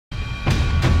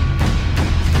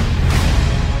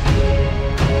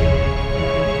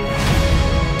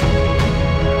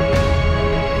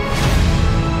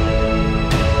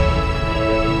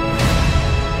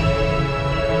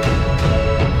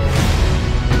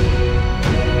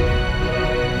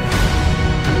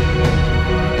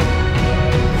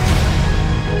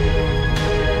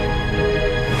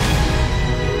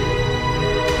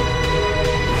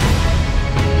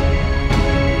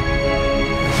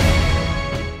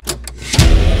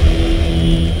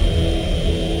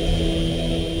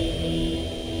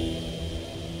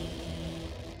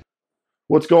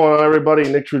What's going on, everybody?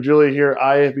 Nick Trigili here,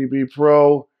 IFBB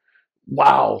Pro.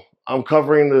 Wow, I'm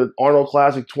covering the Arnold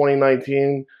Classic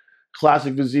 2019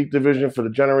 Classic Physique division for the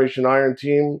Generation Iron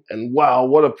team. And wow,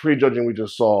 what a prejudging we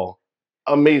just saw.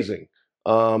 Amazing.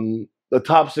 The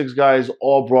top six guys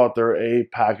all brought their A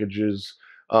packages.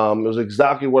 It was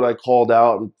exactly what I called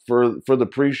out for the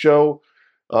pre-show.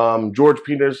 George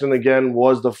Peterson, again,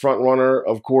 was the front runner,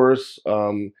 of course.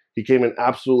 He came in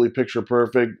absolutely picture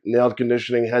perfect, nailed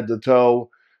conditioning head to toe.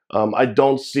 I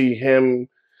don't see him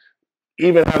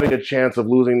even having a chance of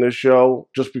losing this show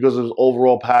just because of his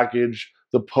overall package,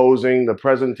 the posing, the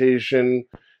presentation.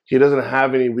 He doesn't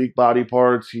have any weak body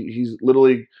parts. He's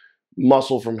literally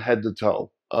muscle from head to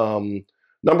toe.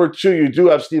 Number two, you do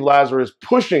have Steve Lazarus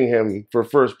pushing him for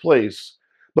first place,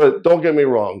 but don't get me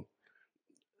wrong.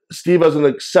 Steve has an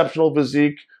exceptional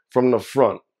physique from the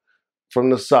front,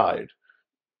 from the side.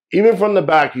 Even from the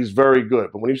back, he's very good.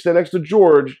 But when you stand next to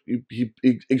George, he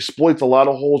exploits a lot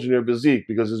of holes in your physique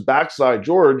because his backside,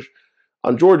 George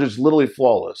is literally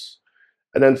flawless.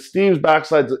 And then Steve's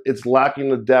backside, it's lacking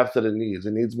the depth that it needs.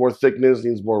 It needs more thickness, it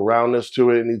needs more roundness to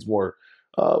it, it needs more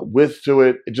width to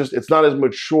it. It's not as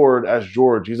matured as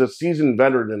George. He's a seasoned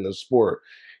veteran in this sport.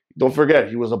 Don't forget,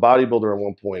 he was a bodybuilder at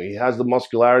one point. He has the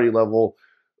muscularity level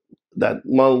that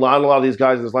not a lot of these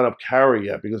guys in this lineup carry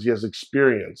yet because he has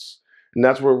experience. And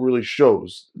that's where it really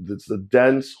shows. It's the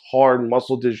dense, hard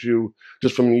muscle tissue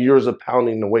just from years of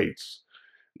pounding the weights.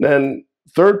 Then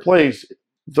third place,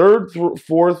 third,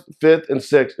 fourth, fifth, and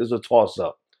sixth is a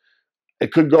toss-up.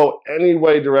 It could go any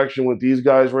way direction with these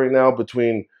guys right now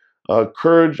between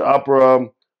Courage, Opera,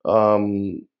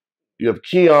 you have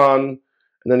Keon,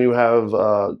 and then you have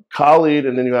Khalid,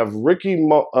 and then you have Ricky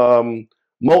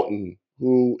Moten,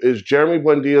 who is Jeremy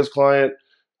Buendia's client,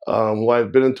 who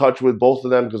I've been in touch with, both of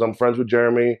them, because I'm friends with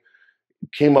Jeremy.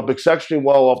 Came up exceptionally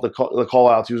well off the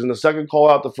call-outs. He was in the second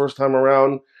call-out the first time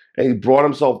around, and he brought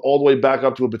himself all the way back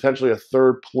up to potentially a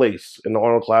third place in the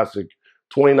Arnold Classic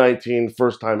 2019,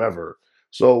 first time ever.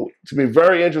 So it's going to be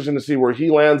very interesting to see where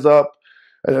he lands up.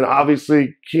 And then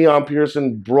obviously, Keon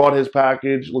Pearson brought his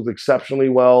package, looked exceptionally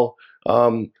well.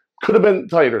 Could have been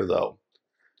tighter, though.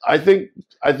 I think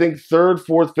third,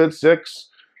 fourth, fifth, sixth,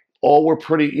 all were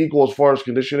pretty equal as far as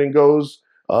conditioning goes.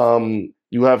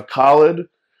 You have Khalid,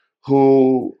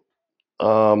 who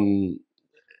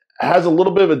has a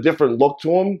little bit of a different look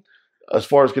to him as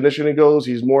far as conditioning goes.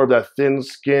 He's more of that thin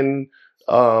skin,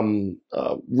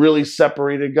 really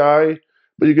separated guy.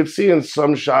 But you could see in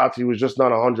some shots he was just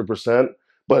not 100%.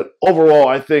 But overall,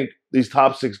 I think these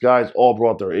top six guys all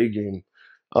brought their A game.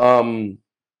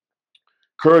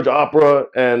 Courage, Opera,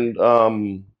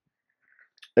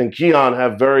 and Keon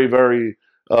have very, very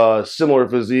similar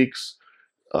physiques.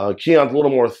 Keon's a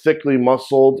little more thickly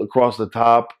muscled across the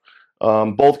top.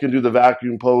 Both can do the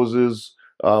vacuum poses.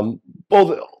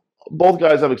 Both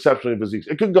guys have exceptional physiques.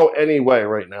 It could go any way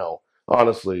right now,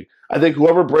 honestly. I think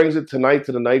whoever brings it tonight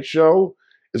to the night show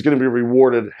is going to be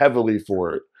rewarded heavily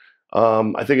for it.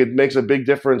 I think it makes a big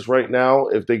difference right now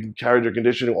if they can carry their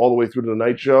conditioning all the way through to the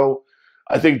night show.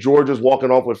 I think George is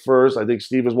walking off with first. I think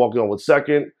Steve is walking off with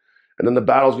second. And then the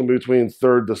battle's going to be between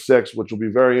third to sixth, which will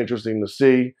be very interesting to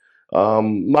see.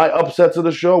 My upsets of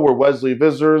the show were Wesley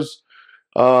Vissers.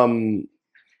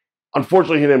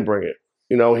 Unfortunately, he didn't bring it.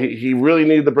 You know, he really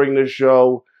needed to bring this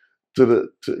show to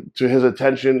his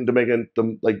attention to make it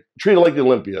treat it like the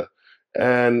Olympia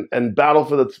and battle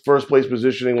for the first place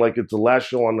positioning like it's the last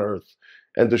show on earth,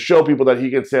 and to show people that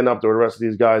he can stand up to the rest of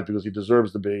these guys because he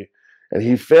deserves to be. And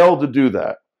he failed to do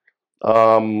that.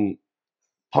 Ponce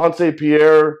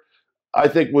Pierre, I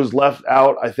think, was left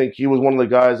out. I think he was one of the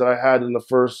guys that I had in the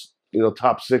first,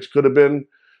 top six could have been.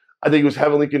 I think he was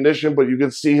heavily conditioned, but you can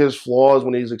see his flaws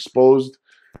when he's exposed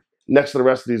next to the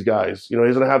rest of these guys. He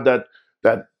doesn't have that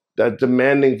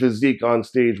demanding physique on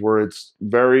stage where it's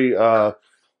very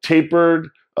tapered,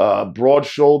 broad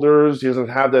shoulders. He doesn't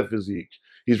have that physique.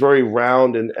 He's very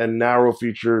round and narrow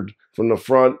featured from the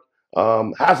front.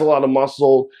 Has a lot of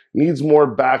muscle, needs more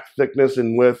back thickness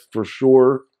and width for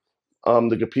sure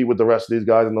to compete with the rest of these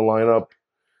guys in the lineup.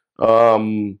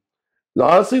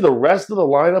 Honestly, the rest of the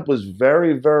lineup was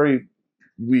very, very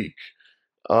weak.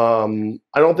 I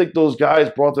don't think those guys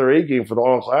brought their A game for the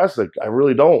Arnold Classic. I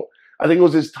really don't. I think it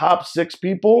was his top six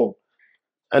people,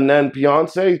 and then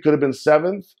Beyonce could have been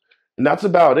seventh, and that's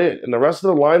about it. And the rest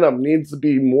of the lineup needs to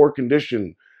be more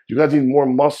conditioned. You guys need more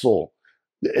muscle.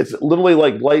 It's literally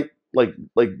like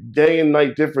day and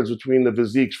night difference between the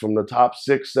physiques from the top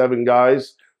 6, 7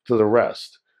 guys to the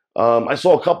rest. I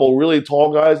saw a couple really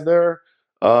tall guys there.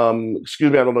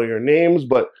 Excuse me, I don't know your names,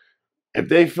 but if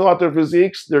they fill out their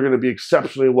physiques, they're going to be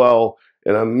exceptionally well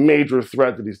and a major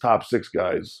threat to these top 6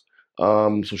 guys.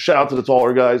 So shout out to the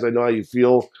taller guys. I know how you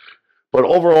feel. But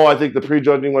overall, I think the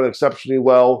prejudging went exceptionally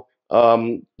well.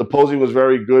 The posing was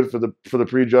very good for the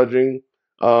prejudging.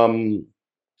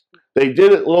 They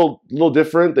did it a little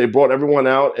different. They brought everyone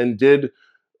out and did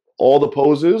all the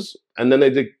poses, and then they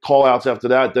did call outs after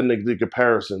that. Then they did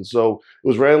comparisons. So it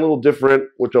was ran a little different,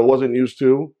 which I wasn't used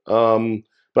to.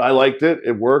 But I liked it.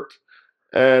 It worked.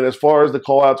 And as far as the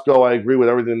call outs go, I agree with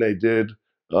everything they did.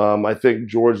 I think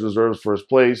George deserves first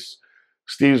place.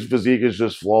 Steve's physique is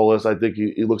just flawless. I think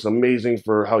he looks amazing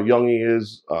for how young he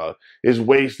is. His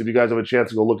waist, if you guys have a chance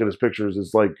to go look at his pictures,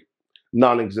 is like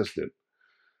non-existent.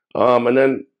 And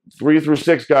then 3 through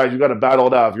 6 guys, you got to battle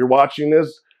it out. If you're watching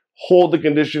this, hold the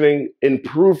conditioning,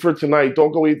 improve for tonight.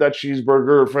 Don't go eat that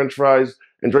cheeseburger or French fries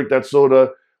and drink that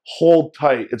soda. Hold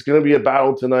tight. It's going to be a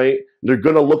battle tonight. They're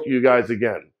going to look at you guys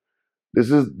again. This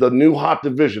is the new hot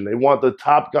division. They want the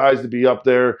top guys to be up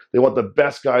there. They want the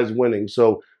best guys winning.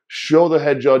 So show the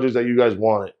head judges that you guys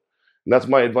want it. And that's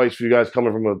my advice for you guys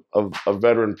coming from a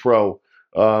veteran pro.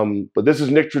 But this is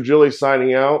Nick Trigili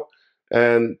signing out.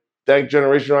 And thank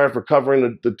Generation Iron for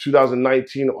covering the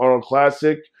 2019 Arnold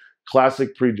Classic,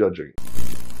 Classic Prejudging.